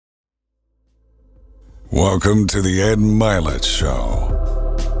Welcome to the Ed Milet Show.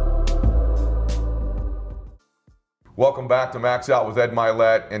 Welcome back to Max Out with Ed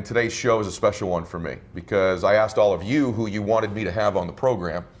Milet, and today's show is a special one for me because I asked all of you who you wanted me to have on the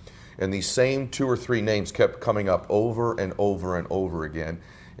program, and these same 2 or 3 names kept coming up over and over and over again,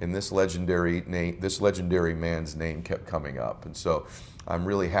 and this legendary man's name kept coming up. And so I'm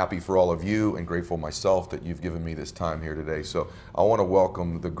really happy for all of you and grateful myself that you've given me this time here today. So I want to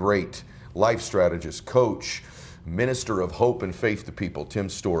welcome the great life strategist, coach, minister of hope and faith to people, Tim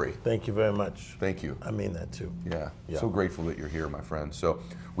Storey. Thank you very much. Thank you. I mean that too. Yeah, so grateful that you're here, my friend. So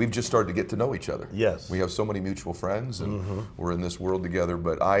we've just started to get to know each other. Yes. We have so many mutual friends, and we're in this world together.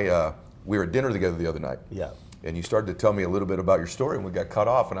 But we were at dinner together the other night. Yeah. And you started to tell me a little bit about your story, and we got cut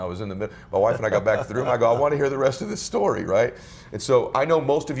off, and I was in the middle. My wife and I got back to the room. I go, I want to hear the rest of this story, right? And so I know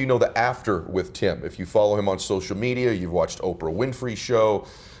most of you know the after with Tim. If you follow him on social media, you've watched Oprah Winfrey's show.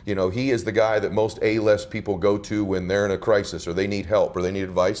 You know, he is the guy that most A-list people go to when they're in a crisis or they need help or they need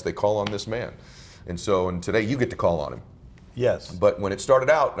advice. They call on this man. And today you get to call on him. Yes. But when it started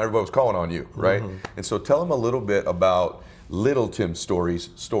out, everybody was calling on you, right? And so tell him a little bit about little Tim Storey's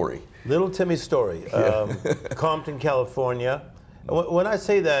story. Little Timmy's story. Compton, California. When I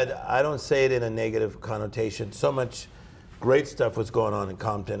say that, I don't say it in a negative connotation. So much great stuff was going on in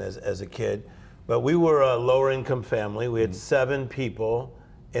Compton as a kid. But we were a lower income family. We had 7 people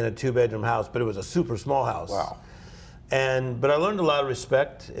in a 2-bedroom house, but it was a super small house. Wow. But I learned a lot of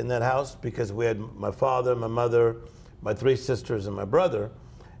respect in that house because we had my father, my mother, my 3 sisters, and my brother.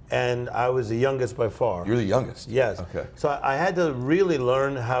 And I was the youngest by far. You're the youngest? Yes. Okay. So I had to really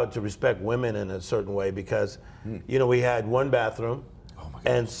learn how to respect women in a certain way because, you know, we had 1 bathroom. Oh my God.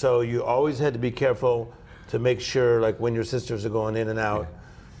 And so you always had to be careful to make sure, like when your sisters are going in and out.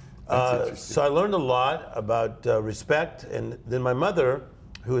 So I learned a lot about respect. And then my mother,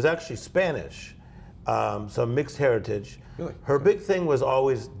 who was actually Spanish, so mixed heritage. Really? Her big thing was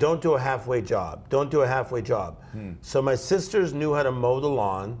always, don't do a halfway job. Don't do a halfway job. So my sisters knew how to mow the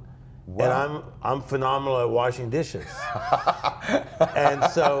lawn, and I'm phenomenal at washing dishes. And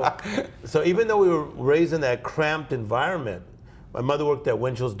so even though we were raised in that cramped environment, my mother worked at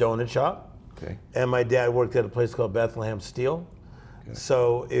Winchell's Donut Shop, and my dad worked at a place called Bethlehem Steel. Okay.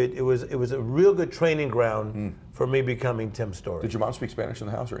 So it was a real good training ground for me becoming Tim Storey. Did your mom speak Spanish in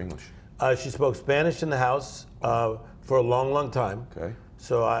the house or English? She spoke Spanish in the house for a long, long time. Okay.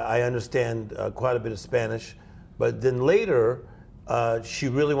 So I understand quite a bit of Spanish. But then later, she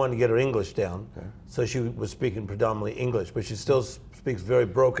really wanted to get her English down. Okay. So she was speaking predominantly English, but she still speaks very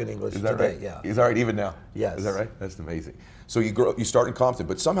broken English today. Right? Yeah. Is that right, even now? Yes. Is that right? That's amazing. So you start in Compton,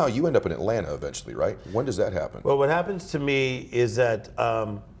 but somehow you end up in Atlanta eventually, right? When does that happen? Well, what happens to me is that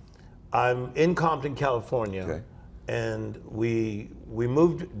I'm in Compton, California, and we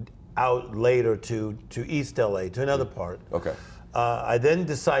moved out later to East LA, to another part. Okay. I then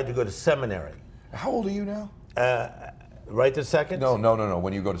decided to go to seminary. How old are you now? Right this second? No.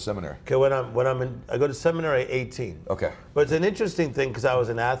 When you go to seminary. Okay, I go to seminary at 18. Okay. But it's an interesting thing because I was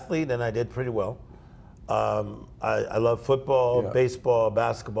an athlete and I did pretty well. I love football, baseball,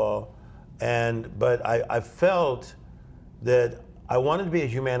 basketball, but I felt that I wanted to be a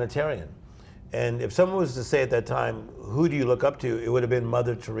humanitarian. And if someone was to say at that time, who do you look up to? It would have been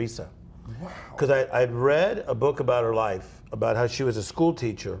Mother Teresa. Wow. Because I'd read a book about her life, about how she was a school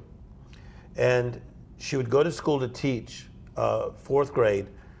teacher, and she would go to school to teach 4th grade,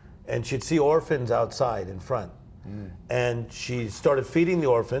 and she'd see orphans outside in front. And she started feeding the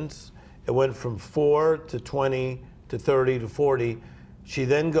orphans. It went from 4 to 20 to 30 to 40. She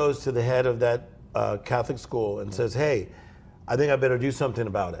then goes to the head of that Catholic school and says, hey, I think I better do something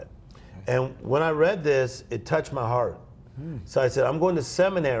about it. And when I read this, it touched my heart. So I said, I'm going to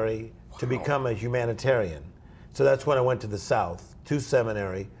seminary to become a humanitarian. So that's when I went to the South, to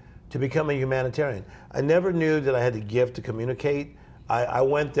seminary, to become a humanitarian. I never knew that I had the gift to communicate. I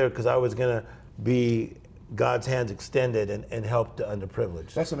went there because I was going to be God's hands extended and help the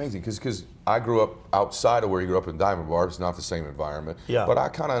underprivileged. That's amazing because I grew up outside of where you grew up in Diamond Bar. It's not the same environment. Yeah. But I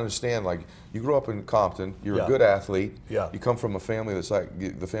kind of understand, like, you grew up in Compton. You're a good athlete. Yeah. You come from a family that's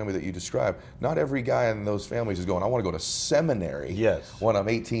like the family that you described. Not every guy in those families is going, I want to go to seminary when I'm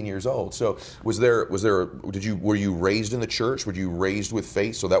 18 years old. So were you raised in the church? Were you raised with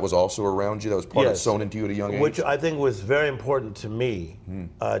faith? So that was also around you? That was part of sewn into you at a young age? Which I think was very important to me.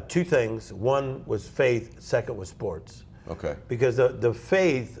 2 things. One was faith. Second was sports. Okay. Because the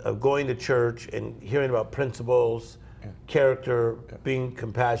faith of going to church and hearing about principles, character, being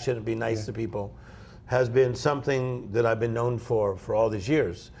compassionate, being nice to people, has been something that I've been known for all these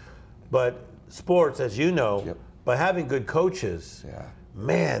years. But sports, as you know, by having good coaches,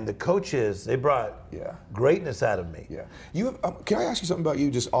 man, the coaches, they brought greatness out of me. Yeah. You have, can I ask you something about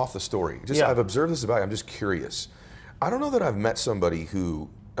you just off the story? I've observed this about you. I'm just curious. I don't know that I've met somebody who,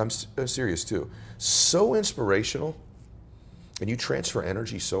 I'm serious too, so inspirational, and you transfer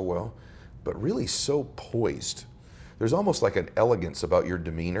energy so well, but really so poised. There's almost like an elegance about your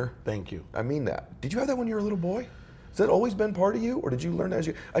demeanor. Thank you. I mean that. Did you have that when you were a little boy? Has that always been part of you, or did you learn that as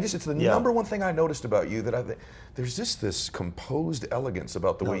you? It's the number one thing I noticed about you, that there's just this composed elegance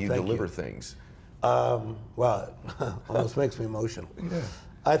about the way you deliver things. Well, it almost makes me emotional. Yeah.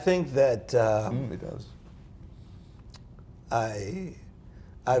 I think that it does. I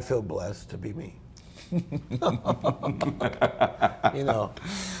feel blessed to be me.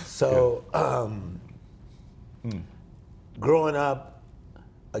 So growing up,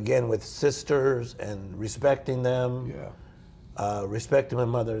 again, with sisters and respecting them, respecting my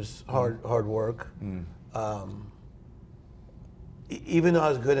mother's hard work. Even though I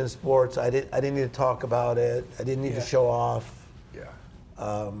was good in sports, I didn't need to talk about it. I didn't need to show off.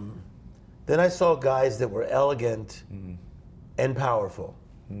 Then I saw guys that were elegant and powerful.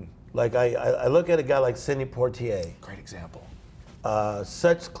 Like I look at a guy like Sidney Poitier. Great example.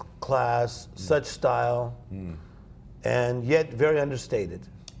 Such class, such style, and yet very understated.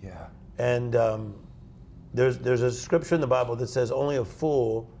 Yeah. And there's a scripture in the Bible that says only a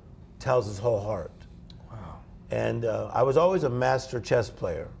fool tells his whole heart. Wow. And I was always a master chess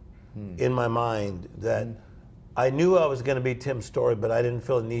player in my mind, that I knew I was going to be Tim Storey, but I didn't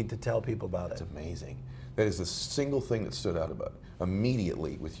feel the need to tell people about it. That's amazing. That is the single thing that stood out about it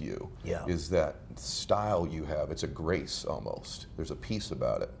immediately with you, is that style you have. It's a grace almost. There's a peace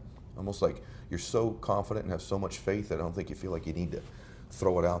about it. Almost like you're so confident and have so much faith that I don't think you feel like you need to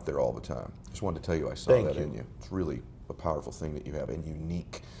throw it out there all the time. Just wanted to tell you I saw that in you. It's really a powerful thing that you have, and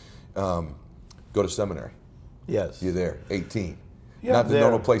unique. Go to seminary. Yes. You're there, 18. Yeah, not the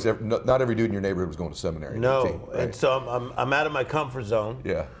normal place. Not every dude in your neighborhood was going to seminary. No, 18, right? And so I'm out of my comfort zone.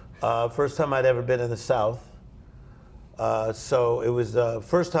 Yeah. First time I'd ever been in the South. So it was the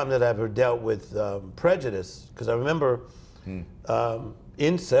first time that I ever dealt with prejudice, because I remember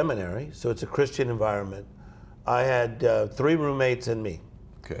in seminary, so it's a Christian environment, I had 3 roommates and me.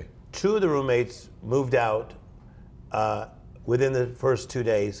 Okay. 2 of the roommates moved out within the first 2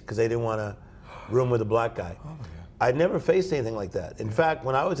 days because they didn't want to room with a black guy. Oh my God. I'd never faced anything like that. In fact,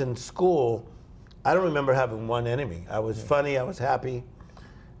 when I was in school, I don't remember having one enemy. I was funny, I was happy.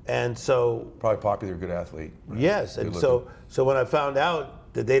 And so probably popular, good athlete. Right? Yes, and so when I found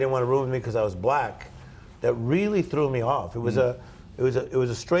out that they didn't want to room with me because I was black, that really threw me off. It was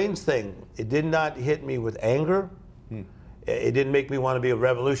a strange thing. It did not hit me with anger. It didn't make me want to be a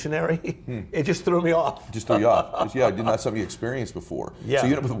revolutionary. It just threw me off. Just threw you off. Yeah, not something you experienced before. Yeah. So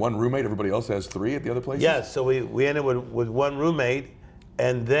you end up with one roommate. Everybody else has 3 at the other places. Yes. So we ended with one roommate,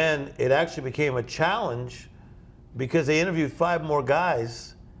 and then it actually became a challenge because they interviewed 5 more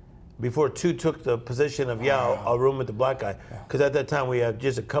guys before 2 took the position of, I'll room with the black guy. Because at that time we had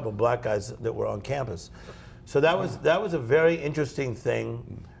just a couple black guys that were on campus. So that was a very interesting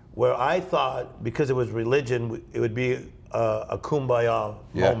thing where I thought, because it was religion, it would be a kumbaya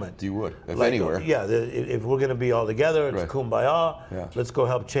moment. You would, if anywhere. Yeah, if we're going to be all together, it's kumbaya. Yeah. Let's go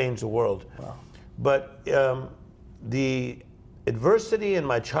help change the world. Wow. But the adversity in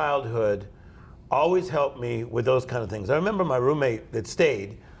my childhood always helped me with those kind of things. I remember my roommate that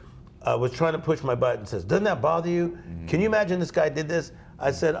stayed was trying to push my butt and says, "Doesn't that bother you? Can you imagine this guy did this?"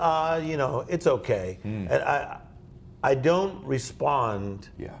 I said, it's okay. And I don't respond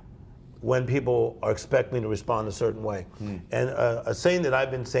when people are expecting me to respond a certain way. And a saying that I've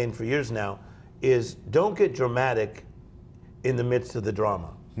been saying for years now is, don't get dramatic in the midst of the drama.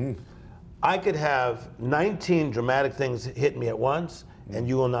 I could have 19 dramatic things hit me at once, and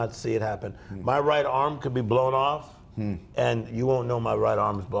you will not see it happen. My right arm could be blown off, and you won't know my right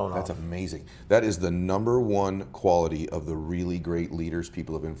arm is blown off. That's amazing. That is the #1 quality of the really great leaders,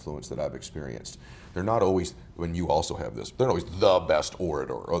 people of influence that I've experienced. They're not always, when you also have this, they're not always the best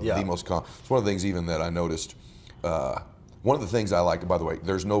orator or the most it's one of the things even that I noticed. One of the things I like, by the way,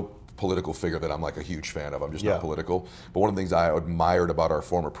 there's no political figure that I'm like a huge fan of. I'm just not political. But one of the things I admired about our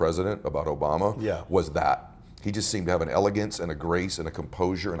former president, about Obama, was that. He just seemed to have an elegance and a grace and a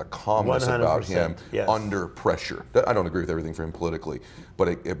composure and a calmness about him under pressure. I don't agree with everything for him politically,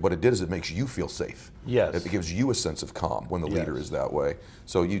 but what it did is it makes you feel safe. Yes. It gives you a sense of calm when the leader is that way.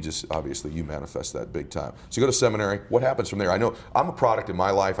 So you just, obviously, you manifest that big time. So you go to seminary. What happens from there? I know I'm a product in my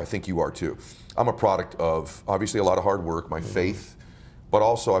life. I think you are too. I'm a product of, obviously, a lot of hard work, my faith, but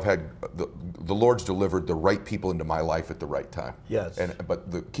also I've had the Lord's delivered the right people into my life at the right time. Yes.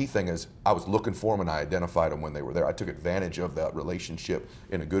 But the key thing is I was looking for them and I identified them when they were there. I took advantage of that relationship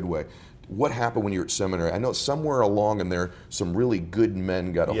in a good way. What happened when you were at seminary? I know somewhere along in there, some really good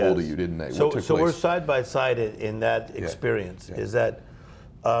men got a hold of you, didn't they? So we're side by side in that experience. Yeah. Is that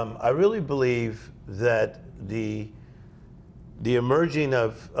I really believe that the emerging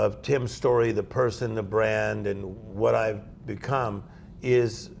of Tim Storey, the person, the brand, and what I've become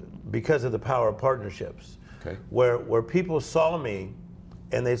is because of the power of partnerships. Okay. Where people saw me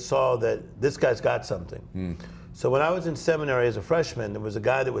and they saw that this guy's got something. So when I was in seminary as a freshman, there was a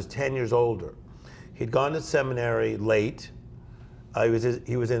guy that was 10 years older. He'd gone to seminary late. He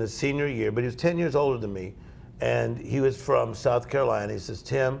was in his senior year, but he was 10 years older than me. And he was from South Carolina. He says,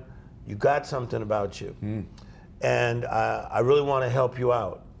 Tim, you got something about you. And I really want to help you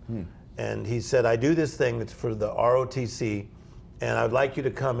out. And he said, I do this thing that's for the ROTC, and I'd like you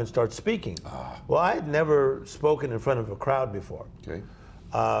to come and start speaking. Well, I had never spoken in front of a crowd before. Okay.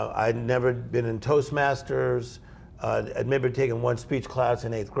 I'd never been in Toastmasters. I'd maybe taken one speech class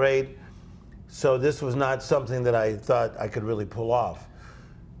in 8th grade. So this was not something that I thought I could really pull off.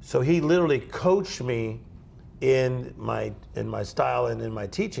 So he literally coached me in my style and in my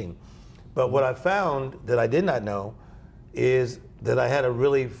teaching. But what I found that I did not know is that I had a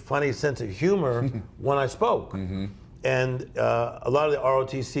really funny sense of humor when I spoke. And a lot of the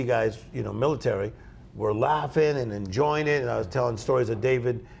ROTC guys, military, were laughing and enjoying it. And I was telling stories of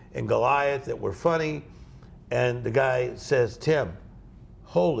David and Goliath that were funny. And the guy says, Tim,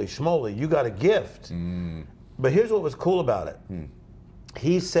 holy schmoly, you got a gift. But here's what was cool about it.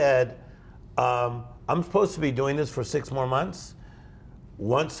 He said, I'm supposed to be doing this for 6 more months.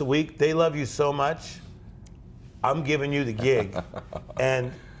 Once a week, they love you so much, I'm giving you the gig.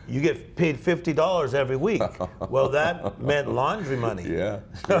 And you get paid $50 every week. Well, that meant laundry money. Yeah,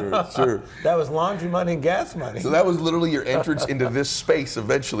 sure. That was laundry money and gas money. So that was literally your entrance into this space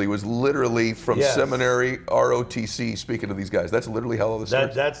eventually, was literally from seminary, ROTC, speaking to these guys. That's literally how all this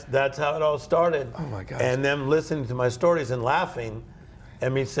started. That's how it all started. Oh my gosh. And them listening to my stories and laughing,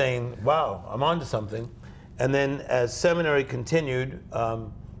 and me saying, wow, I'm onto something. And then as seminary continued,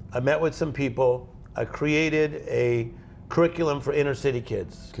 I met with some people. I created a curriculum for inner city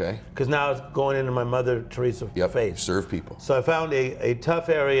kids. Okay. Because now it's going into my Mother Teresa faith. Serve people. So I found a tough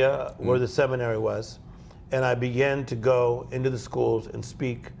area where the seminary was, and I began to go into the schools and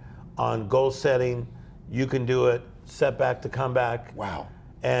speak on goal setting. You can do it, setback to comeback. Wow.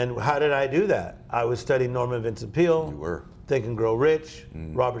 And how did I do that? I was studying Norman Vincent Peale. You were. Think and Grow Rich,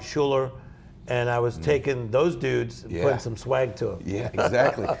 Robert Schuller, and I was taking those dudes and putting some swag to them. Yeah,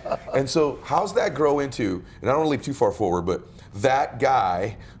 exactly. And so how's that grow into, and I don't want to leap too far forward, but that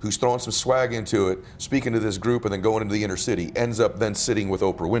guy who's throwing some swag into it, speaking to this group and then going into the inner city, ends up then sitting with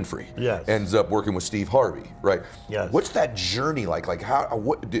Oprah Winfrey. Yes. Ends up working with Steve Harvey, right? Yes. What's that journey like? Like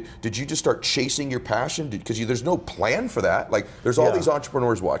what did you just start chasing your passion? Because there's no plan for that. Like there's all these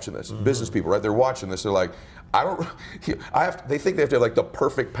entrepreneurs watching this, business people, right? They're watching this, they're like, they think they have to have like the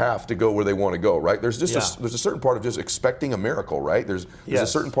perfect path to go where they want to go, right? There's just there's a certain part of just expecting a miracle, right? There's a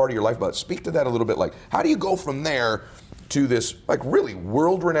certain part of your life, but speak to that a little bit. Like, how do you go from there to this like really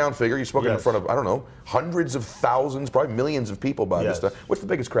world-renowned figure? You've spoken in front of, I don't know, hundreds of thousands, probably millions of people by this time. What's the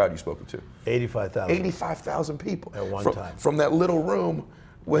biggest crowd you've spoken to? 85,000. 85,000 people at one time. From that little room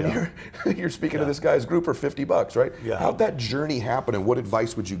when you're speaking to this guy's group for $50, right? Yeah. How'd that journey happen, and what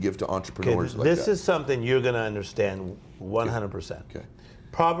advice would you give to entrepreneurs like that? This is something you're going to understand 100%. Okay.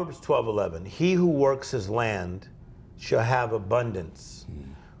 Proverbs 12:11. He who works his land shall have abundance.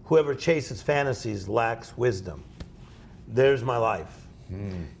 Whoever chases fantasies lacks wisdom. There's my life.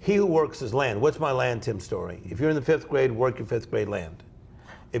 He who works his land. What's my land, Tim Storey? If you're in the 5th grade, work your 5th grade land.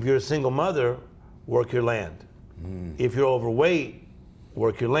 If you're a single mother, work your land. If you're overweight,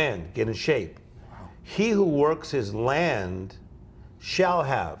 work your land, get in shape. Wow. He who works his land shall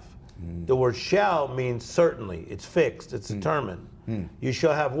have. The word shall means certainly, it's fixed, it's determined. You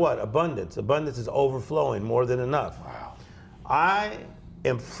shall have what? Abundance. Abundance is overflowing, more than enough. Wow. I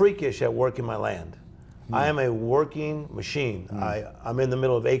am freakish at working my land. I am a working machine. I'm in the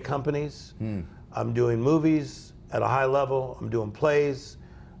middle of 8 companies. I'm doing movies at a high level. I'm doing plays,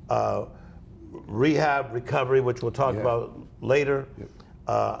 rehab, recovery, which we'll talk about later.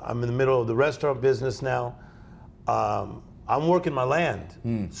 I'm in the middle of the restaurant business now. I'm working my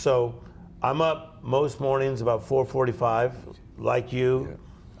land. So I'm up most mornings about 4:45, like you.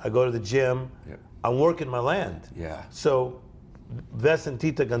 I go to the gym. I'm working my land. So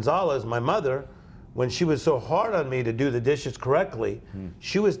Vesantita Gonzalez, my mother, when she was so hard on me to do the dishes correctly,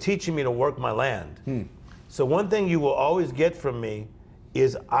 she was teaching me to work my land. So one thing you will always get from me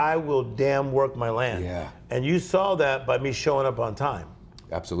is I will damn work my land. Yeah. And you saw that by me showing up on time.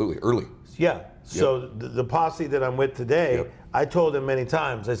 Absolutely, early. Yeah. So the posse that I'm with today, I told them many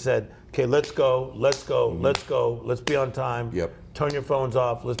times, I said, okay, let's go, let's be on time. Turn your phones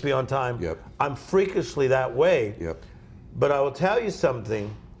off, let's be on time. I'm freakishly that way. But I will tell you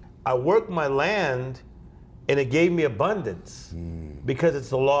something, I worked my land and it gave me abundance because it's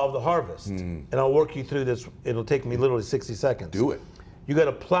the law of the harvest. And I'll work you through this, it'll take me literally 60 seconds. Do it. You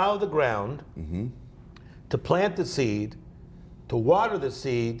gotta plow the ground to plant the seed, to water the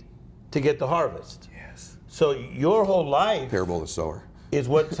seed, to get the harvest. Yes. So your whole life Parable of the sower is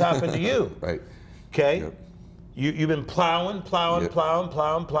what's happened to you. Right. Okay? You've been plowing.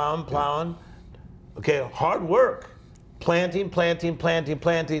 Okay, hard work. Planting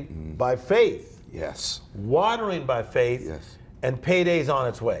by faith. Yes. Watering by faith. Yes. And payday's on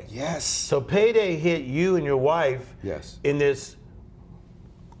its way. Yes. So payday hit you and your wife in this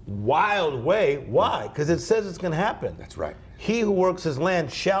wild way. Why? Because it says it's going to happen. That's right. He who works his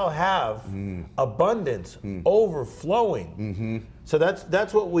land shall have abundance, overflowing. So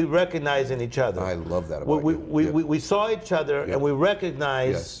that's what we recognize in each other. I love that about you. We saw each other and we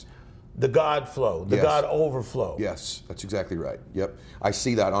recognize the God flow, the God overflow. Yes, that's exactly right. Yep. I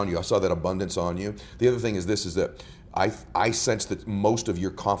see that on you. I saw that abundance on you. The other thing is this, is that I sense that most of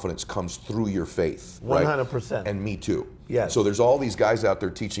your confidence comes through your faith. 100%. Right? And me too. Yes. So there's all these guys out there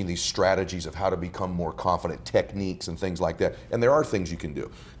teaching these strategies of how to become more confident, techniques and things like that. And there are things you can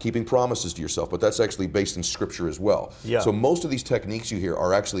do. Keeping promises to yourself, but that's actually based in Scripture as well. Yeah. So most of these techniques you hear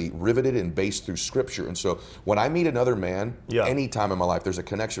are actually riveted and based through Scripture. And so when I meet another man, any time in my life, there's a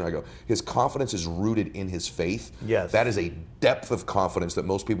connection. I go, his confidence is rooted in his faith. Yes. That is a depth of confidence that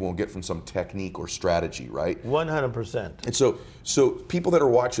most people won't get from some technique or strategy, right? 100%. And so people that are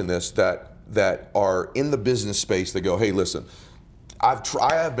watching this that are in the business space, that go, hey, listen, I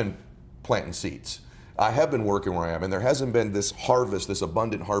have been planting seeds. I have been working where I am, and there hasn't been this harvest, this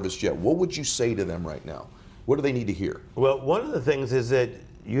abundant harvest yet. What would you say to them right now? What do they need to hear? Well, one of the things is that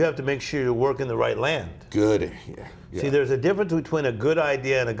you have to make sure you're working the right land. Good. Yeah. See, there's a difference between a good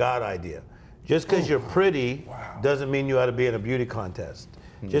idea and a God idea. Just because you're pretty doesn't mean you ought to be in a beauty contest.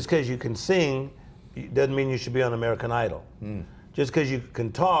 Just because you can sing doesn't mean you should be on American Idol. Just because you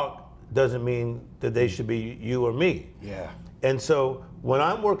can talk doesn't mean that they should be you or me. Yeah. And so when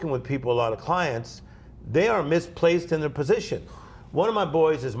I'm working with people, a lot of clients, they are misplaced in their position. One of my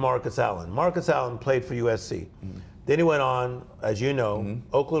boys is Marcus Allen. Marcus Allen played for USC. Then he went on, as you know,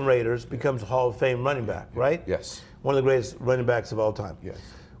 Oakland Raiders, becomes a Hall of Fame running back, right? Yes. One of the greatest running backs of all time. Yes.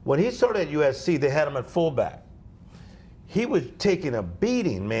 When he started at USC, they had him at fullback. He was taking a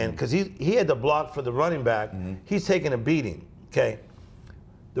beating, man, because he had to block for the running back. He's taking a beating, okay?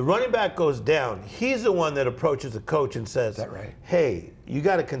 The running back goes down. He's the one that approaches the coach and says, that right? Hey, you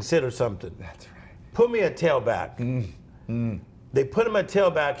got to consider something. That's right. Put me at tailback. They put him at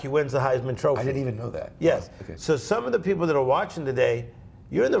tailback. He wins the Heisman Trophy. I didn't even know that. Yes. Wow. Okay. So some of the people that are watching today,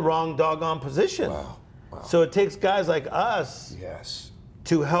 you're in the wrong doggone position. Wow. So it takes guys like us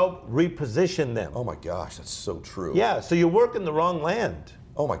to help reposition them. Oh my gosh, that's so true. Yeah, so you're working the wrong land.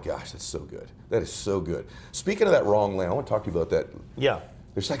 Oh my gosh, that's so good. That is so good. Speaking of that wrong land, I want to talk to you about that. Yeah.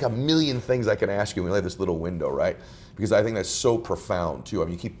 There's like a million things I can ask you. We have this little window, right? Because I think that's so profound too. I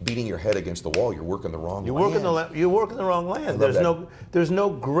mean, you keep beating your head against the wall. You're working the wrong land. You're working the wrong land. There's no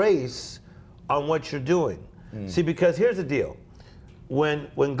grace on what you're doing. See, because here's the deal: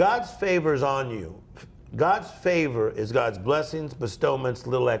 when God's favor is on you, God's favor is God's blessings, bestowments,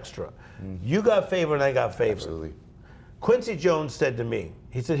 little extra. You got favor and I got favor. Absolutely. Quincy Jones said to me,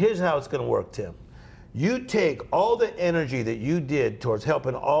 he said, here's how it's going to work, Tim. You take all the energy that you did towards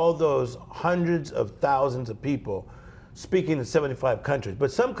helping all those hundreds of thousands of people, speaking in 75 countries,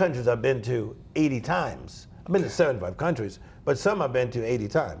 but some countries I've been to 80 times. I've been to 75 countries, but some I've been to 80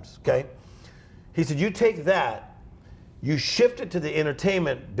 times, okay? He said, you take that, you shift it to the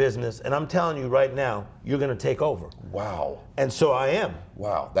entertainment business, and I'm telling you right now, you're going to take over. Wow. And so I am.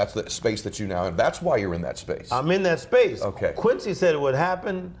 Wow, that's the space that you now have. That's why you're in that space. I'm in that space. Okay. Quincy said it would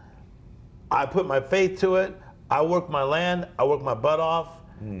happen. I put my faith to it. I work my land. I work my butt off.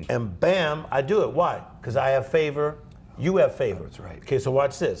 And bam, I do it. Why? Because I have favor. You have favor. That's right. Okay, so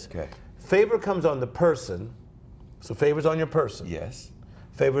watch this. Okay. Favor comes on the person. So favor's on your person. Yes.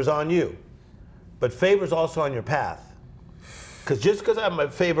 Favor's on you. But favor's also on your path. Because just because I have my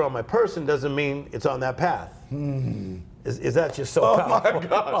favor on my person doesn't mean it's on that path. Is that just so powerful? My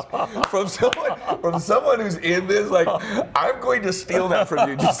gosh. From someone who's in this, like, I'm going to steal that from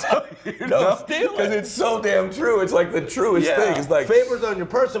you, just so you know. Steal it. Because it's so damn true. It's like the truest thing. It's like favor's on your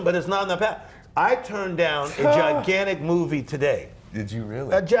person, but it's not on the path. I turned down a gigantic movie today. Did you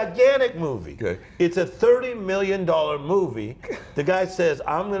really? A gigantic movie. Okay. It's a $30 million movie. The guy says,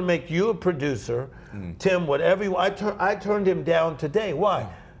 I'm going to make you a producer. Tim, whatever you want. I turned him down today. Why?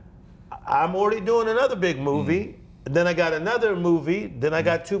 I'm already doing another big movie. Then I got another movie. Then I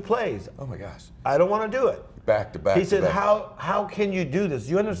got 2 plays. Oh my gosh. I don't want to do it. Back to back. He said, back. how can you do this?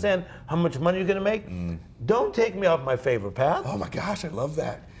 You understand how much money you're going to make? Don't take me off my favor path. Oh my gosh, I love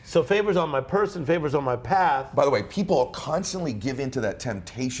that. So favors on my person, favors on my path. By the way, people constantly give into that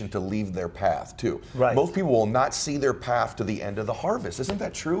temptation to leave their path too. Right. Most people will not see their path to the end of the harvest. Isn't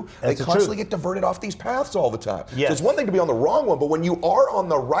that true? That's they the constantly truth. get diverted off these paths all the time. Yes. So it's one thing to be on the wrong one, but when you are on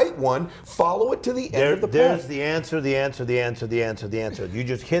the right one, follow it to the end of the There's path. the answer, the answer, the answer, the answer, the answer. You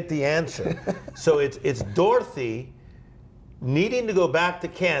just hit the answer. So it's Dorothy needing to go back to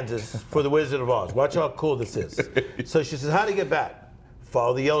Kansas for the Wizard of Oz. Watch how cool this is. So she says, how do you get back?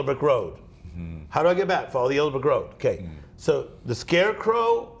 Follow the yellow brick road. How do I get back? Follow the yellow brick road. Okay. So the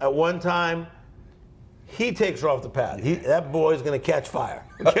Scarecrow, at one time, he takes her off the path. That boy's going to catch fire.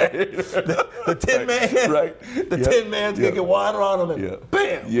 Okay? the Tin Man. Right. The Tin Man's going to get water on him and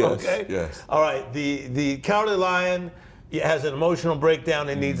bam. Yes, Okay? yes. All right. The Cowardly Lion has an emotional breakdown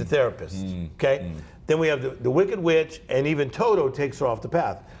and needs a therapist. Okay? Then we have the Wicked Witch, and even Toto takes her off the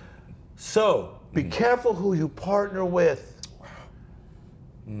path. So be careful who you partner with.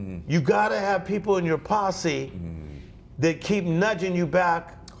 You got to have people in your posse that keep nudging you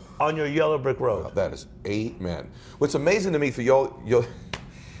back on your yellow brick road. That is amen. What's amazing to me for y'all,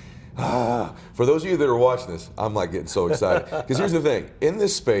 for those of you that are watching this, I'm like getting so excited. Because here's the thing. In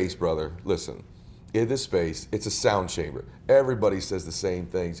this space, brother, listen, in this space, it's a sound chamber. Everybody says the same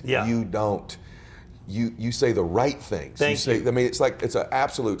things. Yeah. You don't. You say the right things. Thank you. I mean, it's an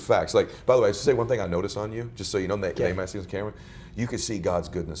absolute fact. It's like, by the way, I should say one thing I noticed on you, just so you know, they might see on the camera. You can see God's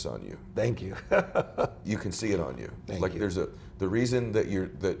goodness on you. Thank you. You can see it on you. Thank you. There's the reason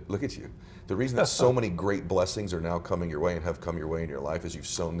that look at you. The reason that so many great blessings are now coming your way and have come your way in your life is you've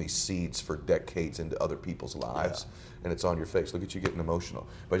sown these seeds for decades into other people's lives, and it's on your face. Look at you getting emotional.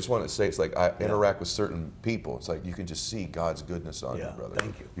 But I just want to say, it's like I interact with certain people. It's like you can just see God's goodness on you, brother.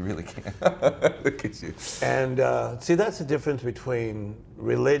 Thank you. You really can. Look at you. And see, that's the difference between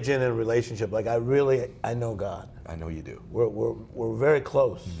religion and relationship. Like I know God. I know you do. We're very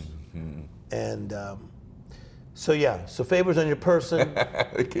close. And so favors on your person,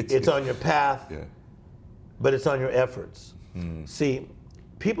 it's on your path, but it's on your efforts. See,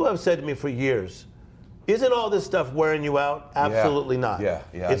 people have said to me for years, isn't all this stuff wearing you out? Absolutely not. Yeah.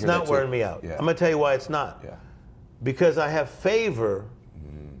 It's not wearing me out. Yeah. I'm going to tell you why it's not. Yeah. Because I have favor.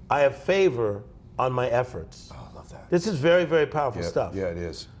 I have favor on my efforts. Oh, I love that. This is very, very powerful stuff. Yeah, it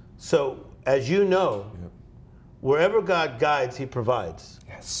is. So, as you know, wherever God guides, He provides.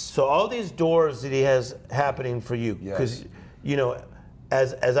 Yes. So all these doors that He has happening for you, because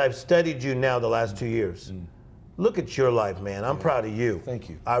as I've studied you now the last 2 years, look at your life, man. I'm proud of you. Thank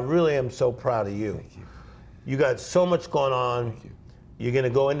you. I really am so proud of you. Thank you. You got so much going on. Thank you. You're going to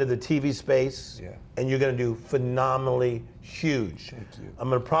go into the TV space, Yeah. and you're going to do phenomenally huge. Thank you. I'm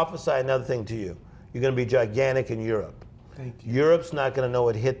going to prophesy another thing to you. You're going to be gigantic in Europe. Thank you. Europe's not going to know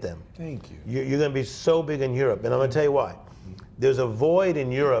it hit them. Thank you. You're going to be so big in Europe, and I'm going to tell you why. There's a void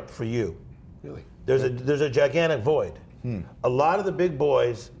in Europe for you. Really? There's a gigantic void. A lot of the big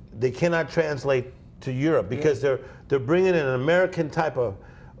boys, they cannot translate to Europe because they're bringing in an American type of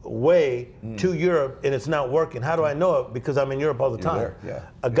way to Europe, and it's not working. How do I know it? Because I'm in Europe all the time. there, yeah.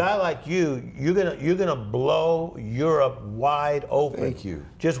 A guy like you're gonna blow Europe wide open. Thank you.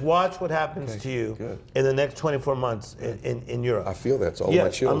 Just watch what happens to you in the next 24 months in Europe. I feel that's all my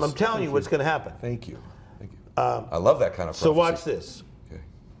Yes, chills. I'm telling you what's going to happen. Thank you. Thank you. I love that kind of prophecy. So watch this. Okay.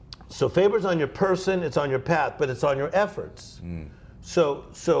 So favor's on your person, it's on your path, but it's on your efforts.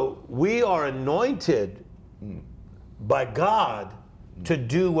 So we are anointed by God to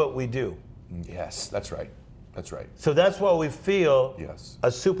do what we do. Yes, that's right. That's right. So that's why we feel Yes. a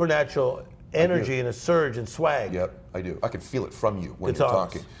supernatural energy and a surge and swag. Yep, I do. I can feel it from you when It's you're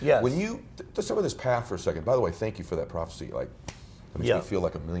ours. talking. Yes. When you let's start with this path for a second. By the way, thank you for that prophecy. Like, that makes me feel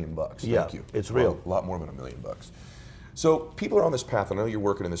like $1 million. Yeah, Thank you. it's real. A lot more than $1 million. So people are on this path. I know you're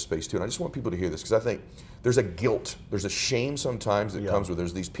working in this space too, and I just want people to hear this because I think there's a guilt, there's a shame sometimes that comes with.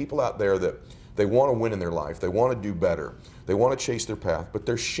 There's these people out there that they want to win in their life, they want to do better, they want to chase their path, but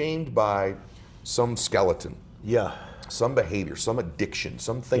they're shamed by some skeleton. Yeah. Some behavior, some addiction,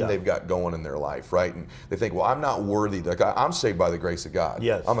 something they've got going in their life, right? And they think, well, I'm not worthy. Like, I'm saved by the grace of God.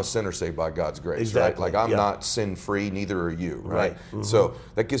 Yes. I'm a sinner saved by God's grace, Exactly. right? Like, I'm not sin-free, neither are you, right? So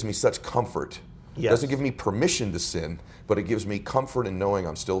that gives me such comfort It doesn't give me permission to sin, but it gives me comfort in knowing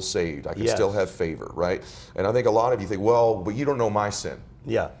I'm still saved. I can still have favor, right? And I think a lot of you think, well, but you don't know my sin.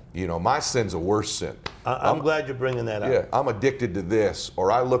 Yeah. You know, my sin's a worse sin. I'm glad you're bringing that up. Yeah, I'm addicted to this,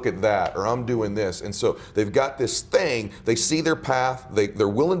 or I look at that, or I'm doing this. And so they've got this thing, they see their path, they're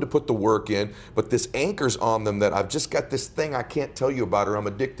willing to put the work in, but this anchors on them that I've just got this thing I can't tell you about or I'm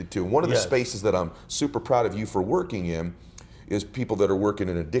addicted to. And one of the spaces that I'm super proud of you for working in is people that are working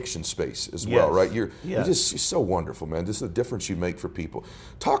in addiction space as well, right? You're just so wonderful, man. This is the difference you make for people.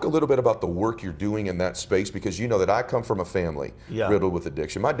 Talk a little bit about the work you're doing in that space, because you know that I come from a family riddled with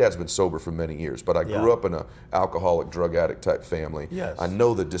addiction. My dad's been sober for many years, but I grew up in an alcoholic, drug addict type family. I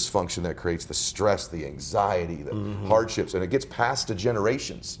know the dysfunction that creates, the stress, the anxiety, the hardships, and it gets passed to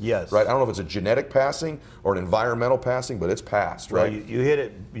generations. Right? I don't know if it's a genetic passing or an environmental passing, but it's passed, right? Well, you hit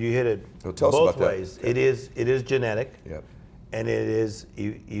it So tell us both about ways. that. It is genetic. And it is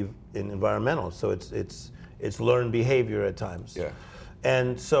environmental, so it's learned behavior at times.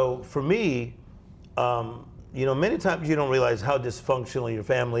 And so for me, you know, many times you don't realize how dysfunctional your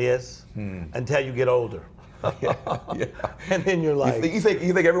family is until you get older. And then you're like, you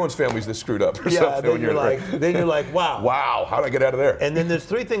think everyone's family's this screwed up or something. Then you're like, wow, how did I get out of there? And then there's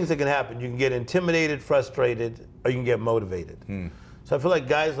three things that can happen. You can get intimidated, frustrated, or you can get motivated. So I feel like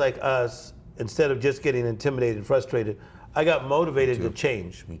guys like us, instead of just getting intimidated and frustrated, I got motivated to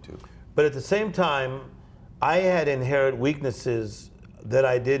change. Me too. But at the same time, I had inherent weaknesses that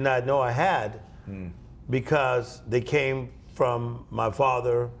I did not know I had because they came from my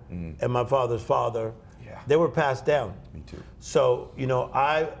father and my father's father. They were passed down. Me too. So, you know,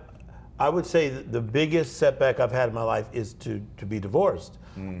 I would say that the biggest setback I've had in my life is to be divorced.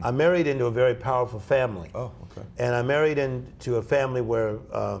 I married into a very powerful family. Oh, okay. And I married into a family where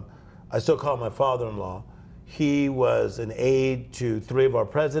I still call my father-in-law. He was an aide to 3 of our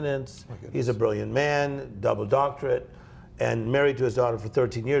presidents. He's a brilliant man, double doctorate, and married to his daughter for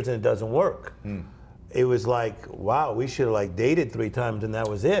 13 years, and it doesn't work. It was like, wow, we should have like dated 3 times and that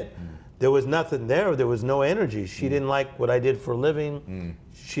was it. There was nothing there. There was no energy. She didn't like what I did for a living.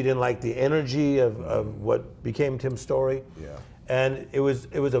 She didn't like the energy of what became Tim Storey. And it was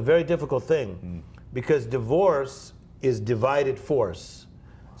a very difficult thing because divorce is divided force.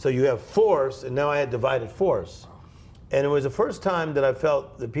 So you have force, and now I had divided force. And it was the first time that I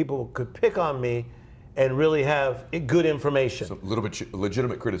felt that people could pick on me and really have good information. So a little bit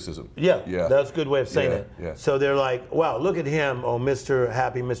legitimate criticism. Yeah, that's a good way of saying it. Yeah. So they're like, wow, look at him, oh, Mr.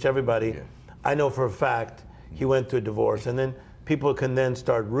 Happy, Mr. Everybody. I know for a fact he went through a divorce. And then people can then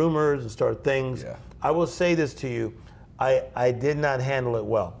start rumors and start things. I will say this to you, I did not handle it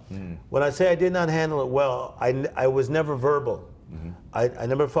well. When I say I did not handle it well, I was never verbal. I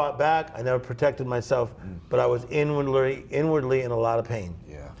never fought back. I never protected myself, but I was inwardly in a lot of pain.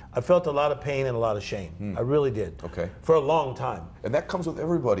 I felt a lot of pain and a lot of shame. I really did. For a long time. And that comes with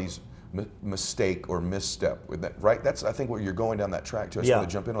everybody's mistake or misstep, with that, right? That's, I think, where you're going down that track too. I just want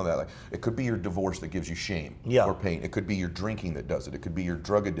to jump in on that. Like, it could be your divorce that gives you shame or pain. It could be your drinking that does it. It could be your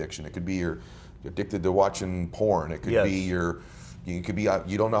drug addiction. It could be you're addicted to watching porn. It could be you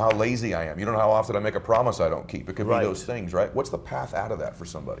don't know how lazy I am. You don't know how often I make a promise I don't keep. It could be those things, right? What's the path out of that for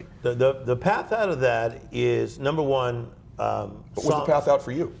somebody? The path out of that is, number one, what was the path out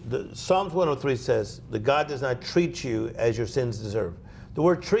for you? Psalms 103 says, that God does not treat you as your sins deserve. The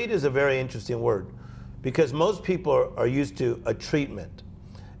word treat is a very interesting word because most people are used to a treatment.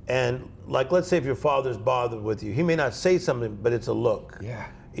 And like, let's say if your father's bothered with you, he may not say something, but it's a look.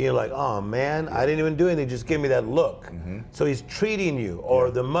 You're like, oh man, I didn't even do anything, just give me that look. So he's treating you,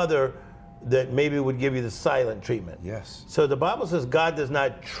 or the mother that maybe would give you the silent treatment. So the Bible says God does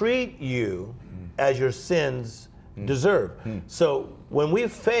not treat you as your sins deserve. So when we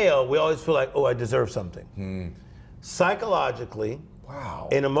fail, we always feel like, oh, I deserve something. Psychologically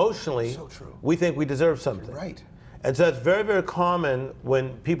and emotionally, we think we deserve something. And so it's very, very common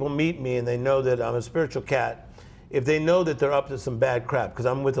when people meet me and they know that I'm a spiritual cat, if they know that they're up to some bad crap, because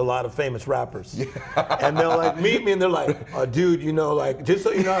I'm with a lot of famous rappers. And they'll like meet me and they're like, oh, dude, you know, like, just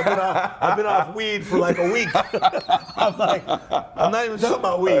so you know, I've been off weed for like a week. I'm like, I'm not even talking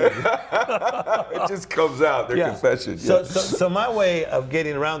about weed. It just comes out, their confession. So my way of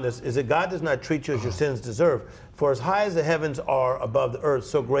getting around this is that God does not treat you as your sins deserve. For as high as the heavens are above the earth,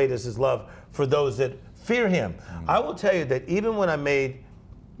 so great is his love for those that fear him. I will tell you that even when I made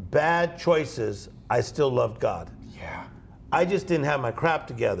bad choices, I still loved God. I just didn't have my crap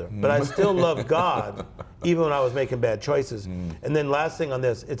together, but I still loved God even when I was making bad choices. And then last thing on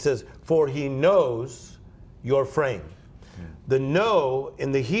this, it says, for he knows your frame. The know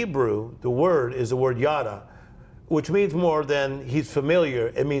in the Hebrew, the word is the word yada, which means more than he's familiar.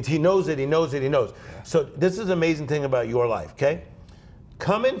 It means he knows it, he knows it, he knows. Yeah. So this is the amazing thing about your life, okay?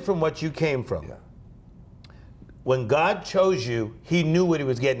 Coming from what you came from, when God chose you, he knew what he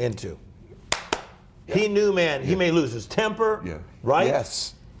was getting into. Yeah. He knew, man, he may lose his temper, right?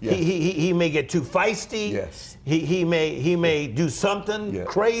 Yes. He may get too feisty. Yes. He may do something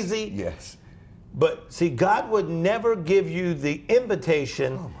crazy. Yes. But see, God would never give you the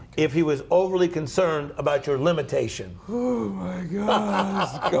invitation if he was overly concerned about your limitation. Oh my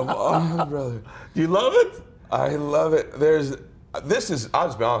gosh. Come on, brother. You love it? I love it. I'll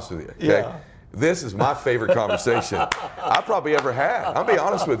just be honest with you. Okay? Yeah. This is my favorite conversation I probably ever had. I'll be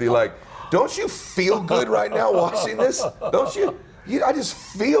honest with you. Like, don't you feel good right now watching this? Don't you? I just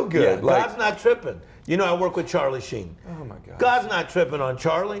feel good. Yeah, God's not tripping. You know, I work with Charlie Sheen. Oh my God. God's not tripping on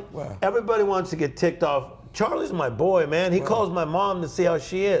Charlie. Wow. Everybody wants to get ticked off. Charlie's my boy, man. He calls my mom to see how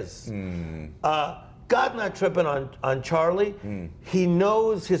she is. God's not tripping on Charlie. He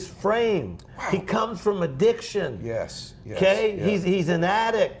knows his frame. Wow. He comes from addiction. Yes. Okay? Yes. He's an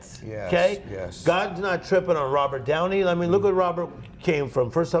addict. Yes. Okay? Yes. God's not tripping on Robert Downey. I mean, look where Robert came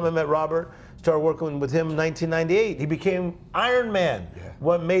from. First time I met Robert, started working with him in 1998. He became Iron Man.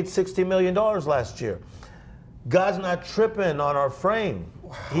 What made $60 million last year. God's not tripping on our frame.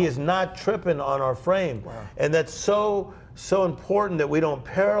 Wow. He is not tripping on our frame. Wow. And that's so important that we don't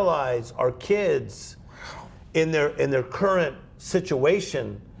paralyze our kids in their current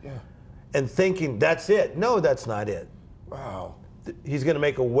situation and thinking that's it. No, that's not it. Wow. He's going to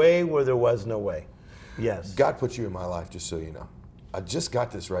make a way where there was no way. Yes. God put you in my life, just so you know. I just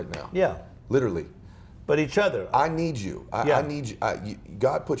got this right now. Yeah. Literally. But each other. I need you. I need you.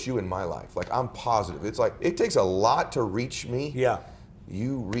 God puts you in my life. Like, I'm positive. It's like, it takes a lot to reach me. Yeah.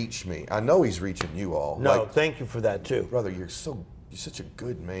 You reach me. I know he's reaching you all. No, like, thank you for that too. Brother, you're such a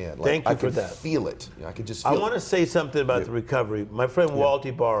good man. Like, thank you for that. I can feel it. I can just feel it. I want to say something about the recovery. My friend Walt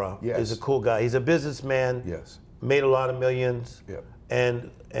Ibarra is a cool guy. He's a businessman. Yes. Made a lot of millions. Yep.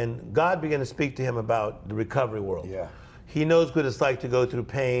 And God began to speak to him about the recovery world. Yeah. He knows what it's like to go through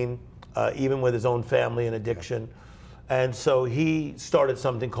pain, even with his own family and addiction. And so he started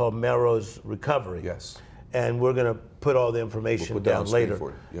something called Melrose Recovery. Yes. And we're going to put all the information down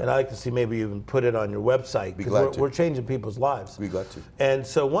later. And I'd like to see maybe even put it on your website. Be glad to. We're changing people's lives. Be glad to. And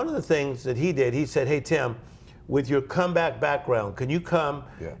so one of the things that he did, he said, hey, Tim, with your comeback background, can you come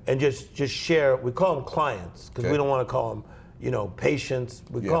and just share? We call them clients because we don't want to call them, patients.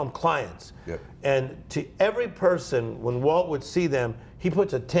 We call them clients. Yep. And to every person, when Walt would see them, he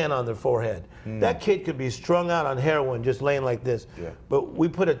puts a 10 on their forehead. That kid could be strung out on heroin just laying like this. Yeah. But we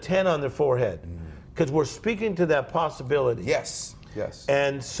put a 10 on their forehead because we're speaking to that possibility. Yes.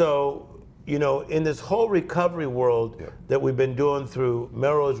 And so, in this whole recovery world that we've been doing through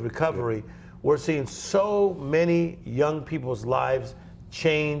Melrose Recovery, we're seeing so many young people's lives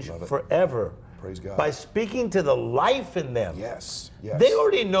change forever. Praise God. By speaking to the life in them. Yes. They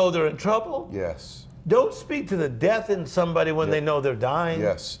already know they're in trouble. Yes. Don't speak to the death in somebody when they know they're dying.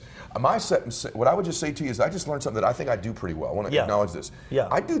 Yes. What I would just say to you is I just learned something that I think I do pretty well. I want to acknowledge this. Yeah.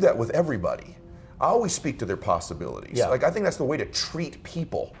 I do that with everybody. I always speak to their possibilities. Yeah. Like, I think that's the way to treat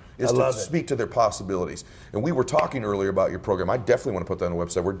people, is to speak to their possibilities. And we were talking earlier about your program. I definitely want to put that on the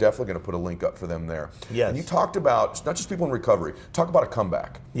website. We're definitely going to put a link up for them there. Yes. And you talked about, not just people in recovery, talk about a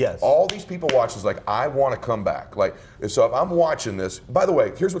comeback. Yes. All these people watch is like, I want to come back. Like, so if I'm watching this, by the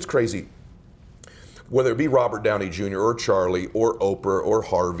way, here's what's crazy. Whether it be Robert Downey Jr. or Charlie or Oprah or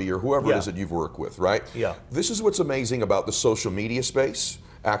Harvey or whoever it is that you've worked with, right? Yeah. This is what's amazing about the social media space,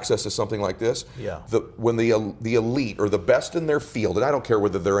 access to something like this. Yeah. When the elite or the best in their field, and I don't care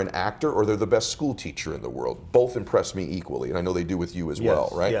whether they're an actor or they're the best school teacher in the world, both impress me equally, and I know they do with you as well,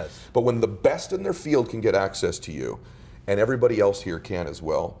 right? Yes. But when the best in their field can get access to you, and everybody else here can as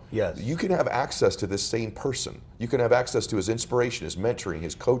well. Yes. You can have access to this same person. You can have access to his inspiration, his mentoring,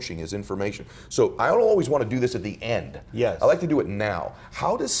 his coaching, his information. So I don't always want to do this at the end. Yes. I like to do it now.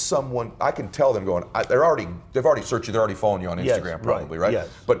 How does someone, I can tell them they've already searched you, they're already following you on Instagram probably, right? Yes.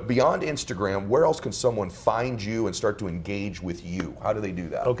 But beyond Instagram, where else can someone find you and start to engage with you? How do they do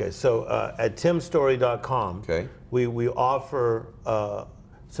that? Okay, so at timstorey.com, we offer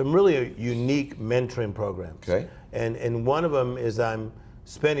some really unique mentoring programs. Okay. And one of them is I'm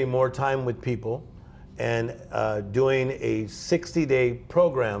spending more time with people and doing a 60-day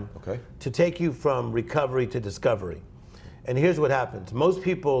program to take you from recovery to discovery. And here's what happens. Most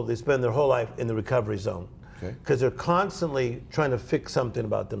people, they spend their whole life in the recovery zone because they're constantly trying to fix something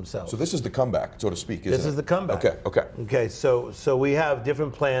about themselves. So this is the comeback, so to speak, isn't it? This is the comeback. Okay. So we have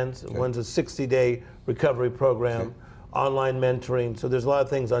different plans. One's a 60-day recovery program. online mentoring. So there's a lot of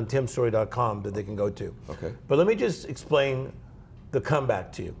things on timstory.com that they can go to. Okay. But let me just explain the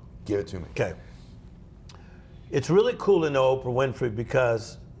comeback to you. Give it to me. Okay. It's really cool to know Oprah Winfrey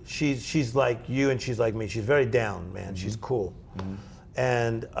because she's like you and she's like me. She's very down, man. She's cool.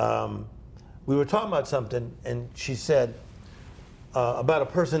 And we were talking about something, and she said about a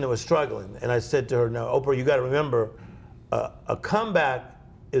person that was struggling. And I said to her, "No, Oprah, you got to remember, a comeback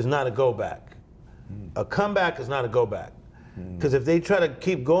is not a go back. A comeback is not a go back. Because if they try to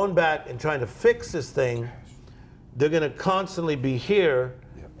keep going back and trying to fix this thing, they're going to constantly be here.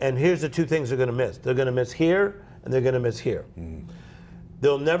 And here's the two things they're going to miss. They're going to miss here, and they're going to miss here.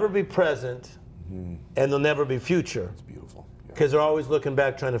 They'll never be present, and they'll never be future. It's beautiful. Because they're always looking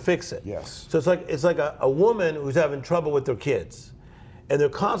back trying to fix it. Yes. So it's like a woman who's having trouble with their kids, and they're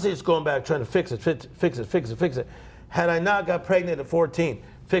constantly just going back trying to fix it. Had I not got pregnant at 14,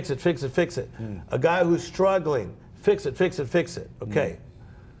 fix it. A guy who's struggling, fix it. Okay.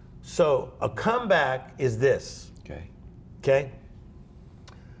 So a comeback is this. Okay.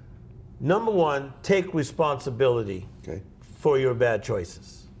 Number one, take responsibility for your bad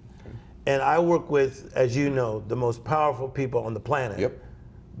choices. And I work with, as you know, the most powerful people on the planet,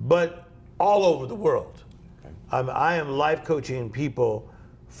 but all over the world. I am life coaching people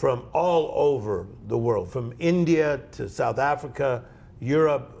from all over the world, from India to South Africa,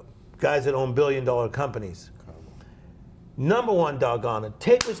 Europe, guys that own billion-dollar companies. Number one, doggone it,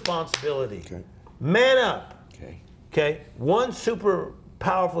 take responsibility. Man up. Okay. One super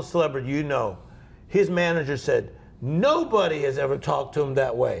powerful celebrity you know, his manager said, nobody has ever talked to him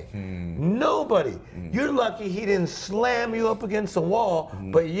that way. Nobody. You're lucky he didn't slam you up against the wall,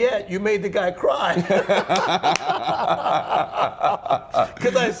 but yet you made the guy cry.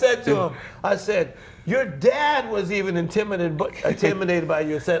 Because I said to him, your dad was even intimidated by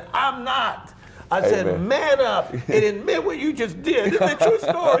you. I said, I'm not. I said, man up and admit what you just did. It's a true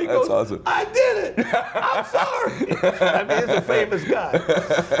story. He goes, awesome. I did it. I'm sorry. I mean, he's a famous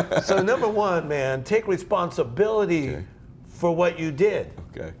guy. So number one, man, take responsibility for what you did.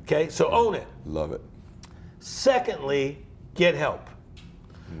 Okay, so own it. Love it. Secondly, get help.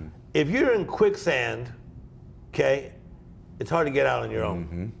 If you're in quicksand, okay, it's hard to get out on your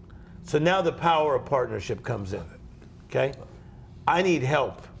own. So now the power of partnership comes in. Okay, I need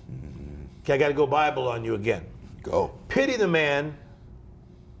help. Okay, I got to go Bible on you again. Go. Pity the man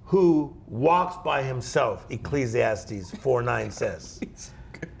who walks by himself, Ecclesiastes 4:9 says.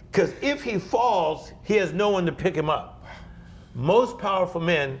 Because if he falls, he has no one to pick him up. Most powerful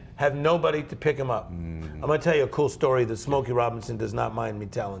men have nobody to pick him up. I'm going to tell you a cool story that Smokey Robinson does not mind me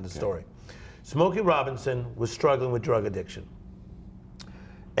telling the story. Smokey Robinson was struggling with drug addiction,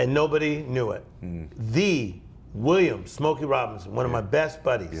 and nobody knew it. The William Smokey Robinson, one of my best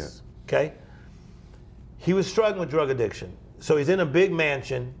buddies, okay? He was struggling with drug addiction. So he's in a big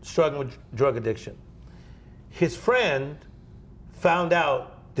mansion, struggling with drug addiction. His friend found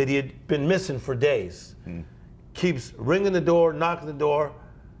out that he had been missing for days. Keeps ringing the door, knocking the door,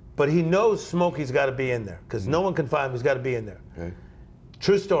 but he knows Smokey's got to be in there because no one can find him. He's got to be in there.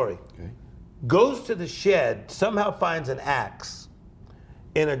 True story. Goes to the shed, somehow finds an axe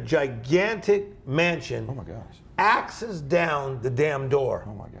in a gigantic mansion. Oh my gosh. Axes down the damn door.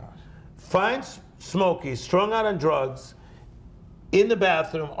 Oh my gosh. Finds Smokey strung out on drugs in the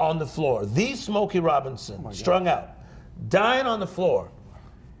bathroom on the floor. The Smokey Robinson, strung out, dying on the floor.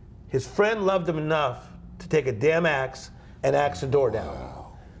 His friend loved him enough to take a damn axe and axe the door down.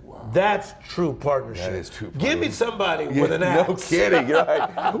 Wow. That's true partnership. That is true partnership. Give me somebody with an axe. No kidding, you're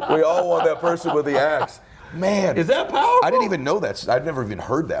right. We all want that person with the axe. Man. Is that powerful? I didn't even know that. I'd never even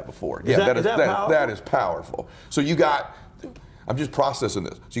heard that before. Is that powerful? That is powerful. So you got, I'm just processing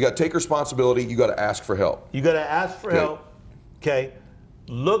this. So you got to take responsibility, you got to ask for help. You got to ask for help, okay?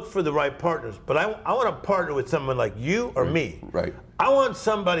 Look for the right partners. But I want to partner with someone like you or me. Right. I want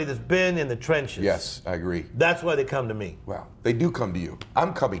somebody that's been in the trenches. Yes, I agree. That's why they come to me. Wow. They do come to you.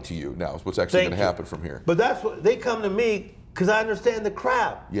 I'm coming to you now is what's actually going to happen from here. But that's what they come to me because I understand the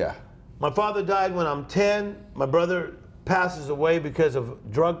crap. Yeah. My father died when I'm 10. My brother passes away because of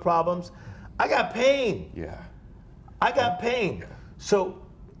drug problems. I got pain. Yeah. I got pain. Yeah. So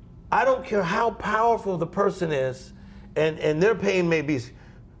I don't care how powerful the person is, and their pain may be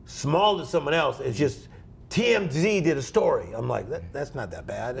small to someone else. It's just TMZ did a story. I'm like, that's not that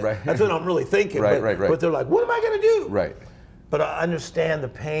bad. Right. That's what I'm really thinking. Right. But they're like, what am I going to do? Right. But I understand the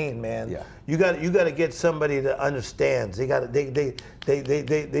pain, man. Yeah. You got to get somebody that understands. They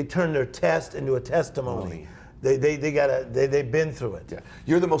turn their test into a testimony. They've been through it. Yeah.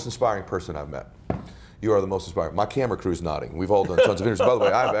 You're the most inspiring person I've met. You are the most inspiring. My camera crew's nodding. We've all done tons of interviews. By the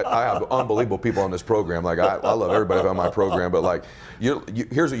way, I have unbelievable people on this program. Like I love everybody on my program, but like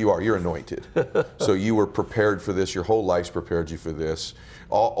here's what you are. You're anointed. So you were prepared for this. Your whole life's prepared you for this.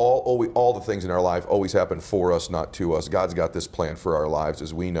 All the things in our life always happen for us, not to us. God's got this plan for our lives,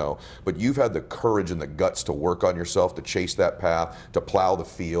 as we know. But you've had the courage and the guts to work on yourself, to chase that path, to plow the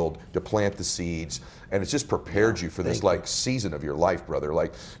field, to plant the seeds. And it's just prepared you for this season of your life, brother.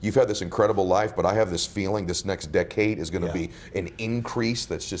 Like you've had this incredible life, but I have this feeling this next decade is going to be an increase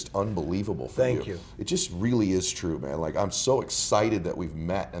that's just unbelievable for you. Thank you. It just really is true, man. Like I'm so excited that we've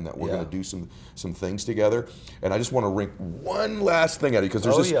met and that we're going to do some things together. And I just want to wring one last thing at you because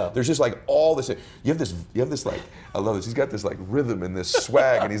there's just like all this. You have this like, I love this. He's got this like rhythm and this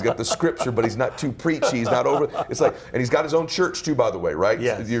swag, and he's got the scripture, but he's not too preachy. He's not over. It's like, and he's got his own church too, by the way, right?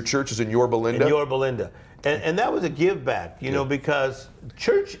 Yes. Your church is in Yorba Linda. In Yorba Linda. And that was a give back, you know, because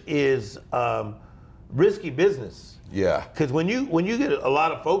church is risky business. Yeah. Because when you get a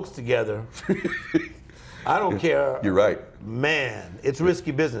lot of folks together, I don't care. You're right. Man, it's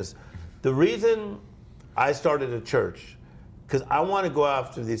risky business. The reason I started a church, because I want to go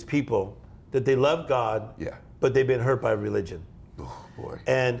after these people that they love God, but they've been hurt by religion. Oh, boy.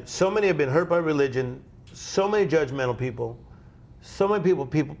 And so many have been hurt by religion, so many judgmental people, so many people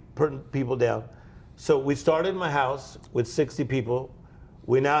putting people down. So we started in my house with 60 people.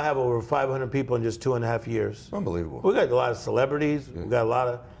 We now have over 500 people in just 2.5 years. Unbelievable. We got a lot of celebrities. We got a lot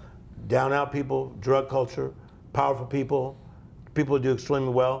of down out people, drug culture, powerful people who do extremely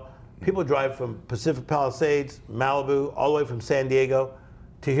well. People drive from Pacific Palisades, Malibu, all the way from San Diego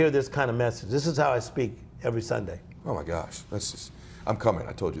to hear this kind of message. This is how I speak every Sunday. Oh my gosh, I'm coming.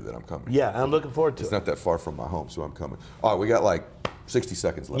 I told you that I'm coming. Yeah, I'm looking forward to it. It's not that far from my home, so I'm coming. All right, we got like 60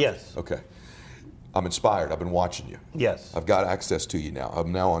 seconds left. Yes. Okay. I'm inspired. I've been watching you. Yes. I've got access to you now.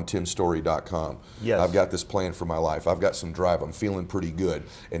 I'm now on timstorey.com. Yes. I've got this plan for my life. I've got some drive. I'm feeling pretty good.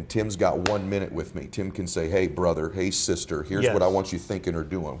 And Tim's got 1 minute with me. Tim can say, hey, brother, hey, sister, here's what I want you thinking or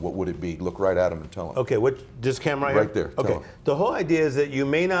doing. What would it be? Look right at him and tell him. Okay, this camera right there. Okay. Tell him. The whole idea is that you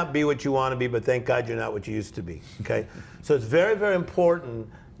may not be what you want to be, but thank God you're not what you used to be. Okay? So it's very, very important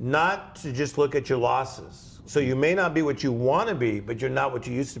not to just look at your losses. So you may not be what you want to be, but you're not what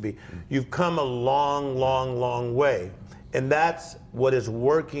you used to be. You've come a long, long, long way. And that's what is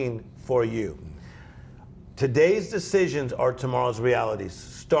working for you. Today's decisions are tomorrow's realities.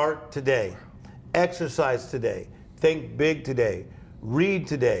 Start today. Exercise today. Think big today. Read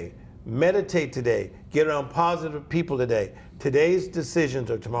today. Meditate today. Get around positive people today. Today's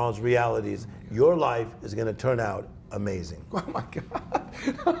decisions are tomorrow's realities. Your life is going to turn out amazing. Oh my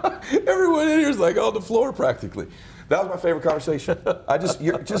God. Everyone in here is like on the floor practically. That was my favorite conversation.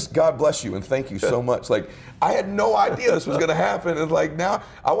 God bless you and thank you so much. Like I had no idea this was going to happen. And like now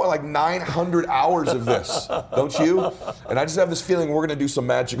I want like 900 hours of this, don't you? And I just have this feeling we're going to do some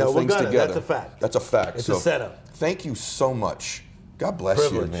magical things together. That's a fact. That's a fact. It's a setup. Thank you so much. God bless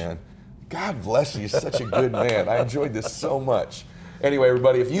you, man. God bless you. You're such a good man. I enjoyed this so much. Anyway,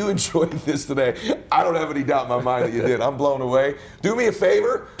 everybody, if you enjoyed this today, I don't have any doubt in my mind that you did. I'm blown away. Do me a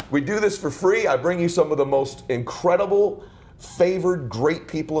favor. We do this for free. I bring you some of the most incredible, favored, great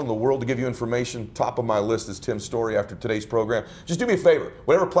people in the world to give you information. Top of my list is Tim Storey after today's program. Just do me a favor.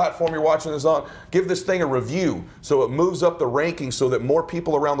 Whatever platform you're watching this on, give this thing a review so it moves up the rankings so that more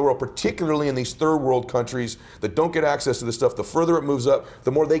people around the world, particularly in these third world countries that don't get access to this stuff, the further it moves up,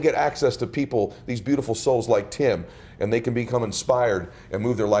 the more they get access to people, these beautiful souls like Tim, and they can become inspired and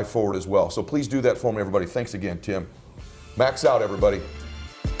move their life forward as well. So please do that for me, everybody. Thanks again, Tim. Max out, everybody.